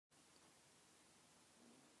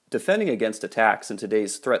Defending against attacks in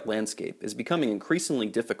today's threat landscape is becoming increasingly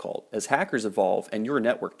difficult as hackers evolve and your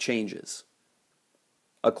network changes.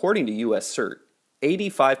 According to US CERT,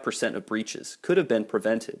 85% of breaches could have been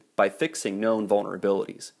prevented by fixing known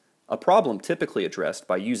vulnerabilities, a problem typically addressed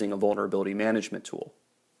by using a vulnerability management tool.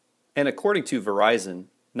 And according to Verizon,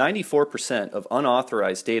 94% of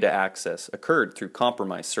unauthorized data access occurred through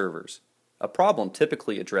compromised servers, a problem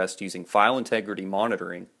typically addressed using file integrity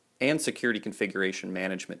monitoring and security configuration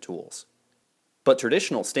management tools. But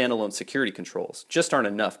traditional standalone security controls just aren't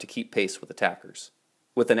enough to keep pace with attackers.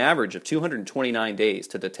 With an average of 229 days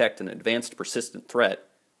to detect an advanced persistent threat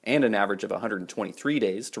and an average of 123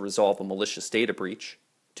 days to resolve a malicious data breach,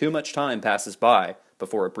 too much time passes by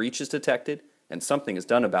before a breach is detected and something is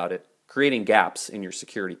done about it, creating gaps in your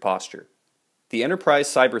security posture. The enterprise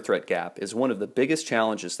cyber threat gap is one of the biggest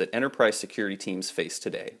challenges that enterprise security teams face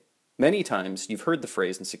today. Many times you've heard the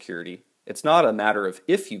phrase in security, it's not a matter of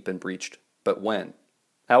if you've been breached, but when.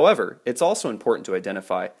 However, it's also important to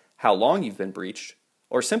identify how long you've been breached,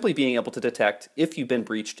 or simply being able to detect if you've been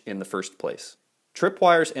breached in the first place.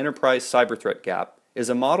 Tripwire's enterprise cyber threat gap is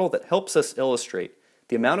a model that helps us illustrate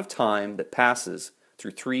the amount of time that passes through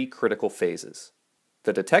three critical phases.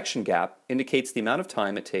 The detection gap indicates the amount of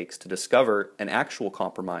time it takes to discover an actual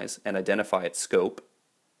compromise and identify its scope.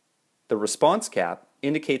 The response gap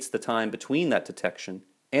indicates the time between that detection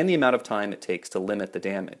and the amount of time it takes to limit the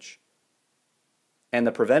damage. And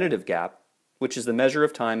the preventative gap, which is the measure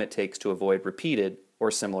of time it takes to avoid repeated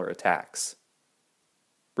or similar attacks.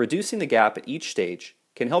 Reducing the gap at each stage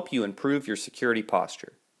can help you improve your security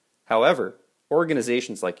posture. However,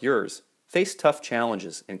 organizations like yours face tough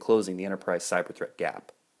challenges in closing the enterprise cyber threat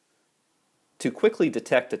gap. To quickly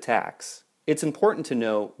detect attacks, it's important to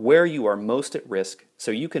know where you are most at risk so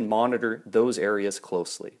you can monitor those areas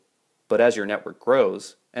closely. But as your network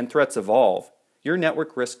grows and threats evolve, your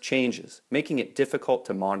network risk changes, making it difficult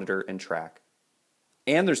to monitor and track.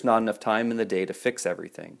 And there's not enough time in the day to fix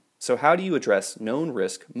everything. So how do you address known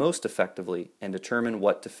risk most effectively and determine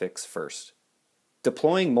what to fix first?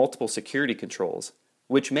 Deploying multiple security controls,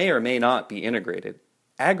 which may or may not be integrated,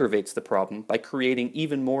 aggravates the problem by creating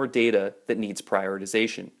even more data that needs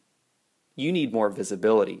prioritization. You need more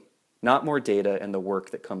visibility, not more data and the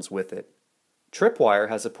work that comes with it. Tripwire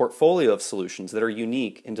has a portfolio of solutions that are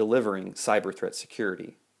unique in delivering cyber threat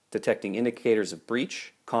security, detecting indicators of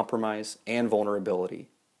breach, compromise, and vulnerability.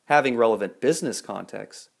 Having relevant business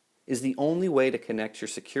context is the only way to connect your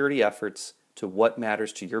security efforts to what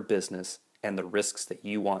matters to your business and the risks that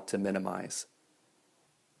you want to minimize.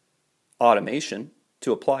 Automation,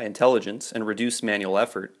 to apply intelligence and reduce manual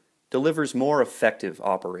effort, delivers more effective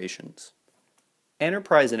operations.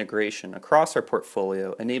 Enterprise integration across our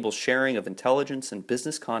portfolio enables sharing of intelligence and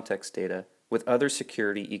business context data with other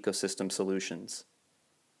security ecosystem solutions.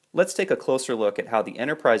 Let's take a closer look at how the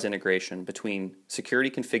enterprise integration between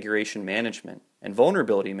security configuration management and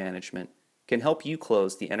vulnerability management can help you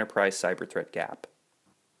close the enterprise cyber threat gap.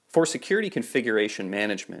 For security configuration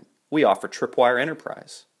management, we offer Tripwire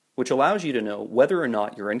Enterprise, which allows you to know whether or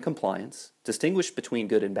not you're in compliance, distinguish between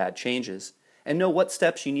good and bad changes, and know what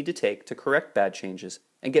steps you need to take to correct bad changes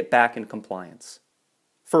and get back in compliance.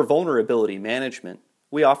 For vulnerability management,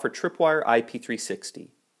 we offer Tripwire IP360,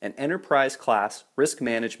 an enterprise-class risk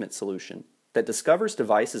management solution that discovers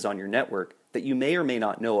devices on your network that you may or may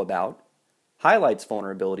not know about, highlights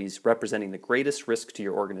vulnerabilities representing the greatest risk to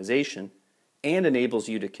your organization, and enables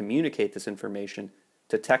you to communicate this information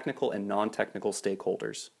to technical and non-technical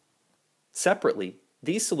stakeholders. Separately,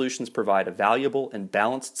 these solutions provide a valuable and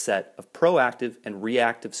balanced set of proactive and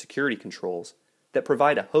reactive security controls that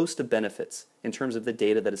provide a host of benefits in terms of the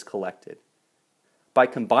data that is collected. By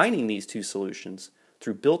combining these two solutions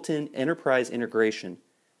through built-in enterprise integration,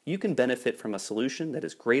 you can benefit from a solution that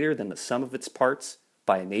is greater than the sum of its parts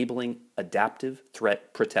by enabling adaptive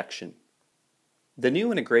threat protection. The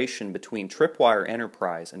new integration between Tripwire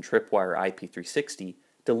Enterprise and Tripwire IP360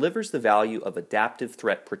 delivers the value of adaptive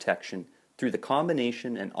threat protection through the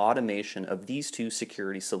combination and automation of these two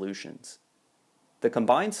security solutions. The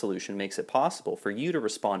combined solution makes it possible for you to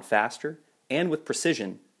respond faster and with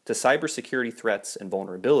precision to cybersecurity threats and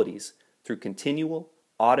vulnerabilities through continual,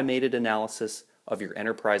 automated analysis of your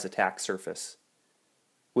enterprise attack surface.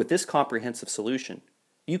 With this comprehensive solution,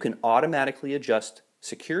 you can automatically adjust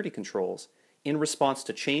security controls in response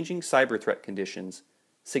to changing cyber threat conditions,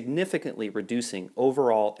 significantly reducing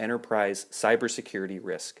overall enterprise cybersecurity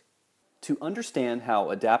risk. To understand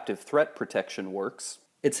how adaptive threat protection works,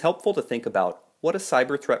 it's helpful to think about what a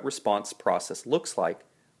cyber threat response process looks like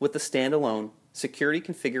with the standalone security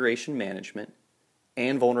configuration management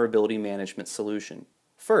and vulnerability management solution.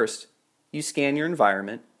 First, you scan your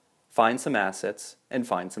environment find some assets, and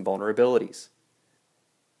find some vulnerabilities.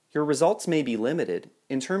 Your results may be limited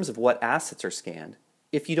in terms of what assets are scanned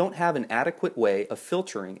if you don't have an adequate way of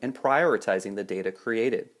filtering and prioritizing the data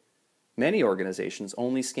created. Many organizations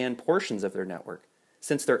only scan portions of their network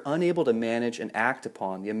since they're unable to manage and act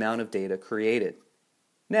upon the amount of data created.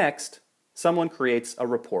 Next, someone creates a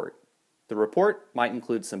report. The report might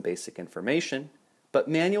include some basic information, but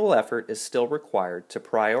manual effort is still required to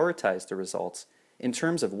prioritize the results in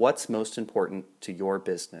terms of what's most important to your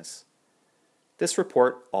business. This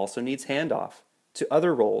report also needs handoff to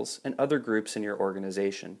other roles and other groups in your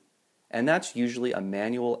organization, and that's usually a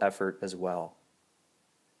manual effort as well.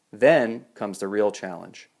 Then comes the real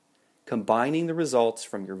challenge, combining the results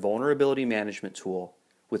from your vulnerability management tool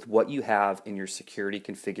with what you have in your security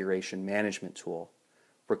configuration management tool,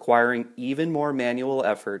 requiring even more manual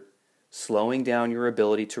effort, slowing down your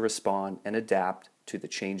ability to respond and adapt to the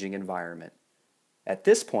changing environment. At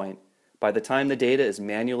this point, by the time the data is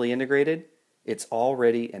manually integrated, it's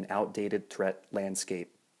already an outdated threat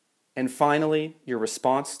landscape. And finally, your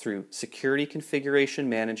response through security configuration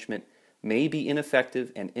management may be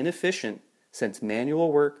ineffective and inefficient since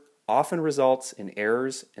manual work often results in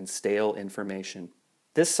errors and stale information.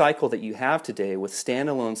 This cycle that you have today with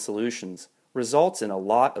standalone solutions results in a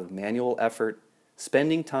lot of manual effort,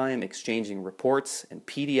 spending time exchanging reports and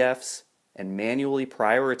PDFs, and manually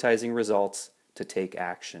prioritizing results to take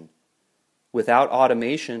action. Without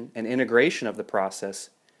automation and integration of the process,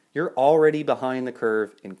 you're already behind the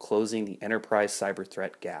curve in closing the enterprise cyber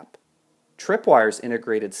threat gap. Tripwire's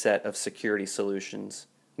integrated set of security solutions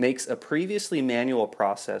makes a previously manual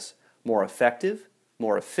process more effective,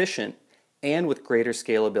 more efficient, and with greater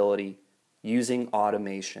scalability using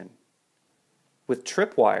automation. With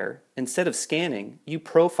Tripwire, instead of scanning, you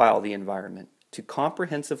profile the environment to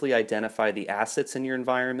comprehensively identify the assets in your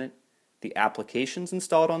environment, the applications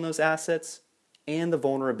installed on those assets, and the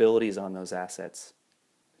vulnerabilities on those assets.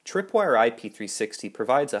 Tripwire IP360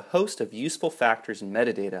 provides a host of useful factors and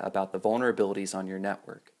metadata about the vulnerabilities on your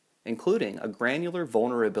network, including a granular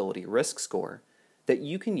vulnerability risk score that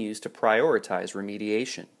you can use to prioritize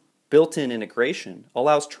remediation. Built-in integration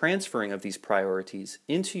allows transferring of these priorities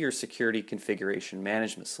into your security configuration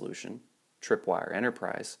management solution, Tripwire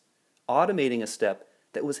Enterprise, automating a step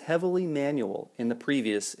that was heavily manual in the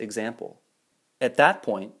previous example. At that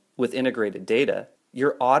point, with integrated data,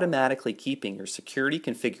 you're automatically keeping your security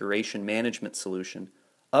configuration management solution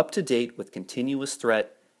up to date with continuous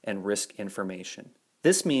threat and risk information.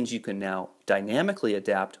 This means you can now dynamically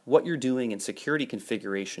adapt what you're doing in security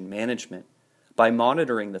configuration management by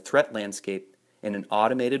monitoring the threat landscape in an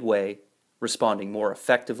automated way, responding more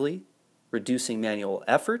effectively, reducing manual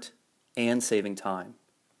effort, and saving time.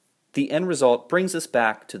 The end result brings us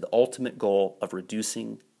back to the ultimate goal of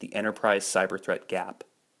reducing the enterprise cyber threat gap.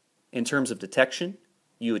 In terms of detection,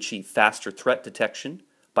 you achieve faster threat detection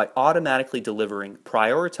by automatically delivering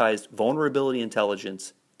prioritized vulnerability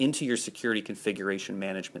intelligence into your security configuration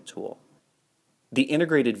management tool. The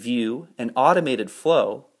integrated view and automated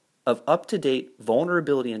flow of up-to-date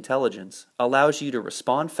vulnerability intelligence allows you to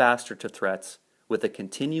respond faster to threats with a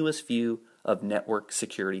continuous view of network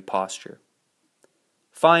security posture.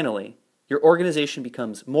 Finally, your organization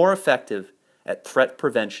becomes more effective at threat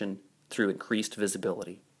prevention through increased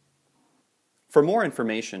visibility. For more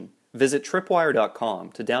information, visit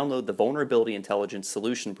tripwire.com to download the Vulnerability Intelligence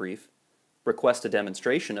Solution Brief, request a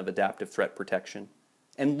demonstration of adaptive threat protection,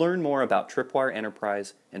 and learn more about Tripwire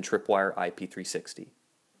Enterprise and Tripwire IP360.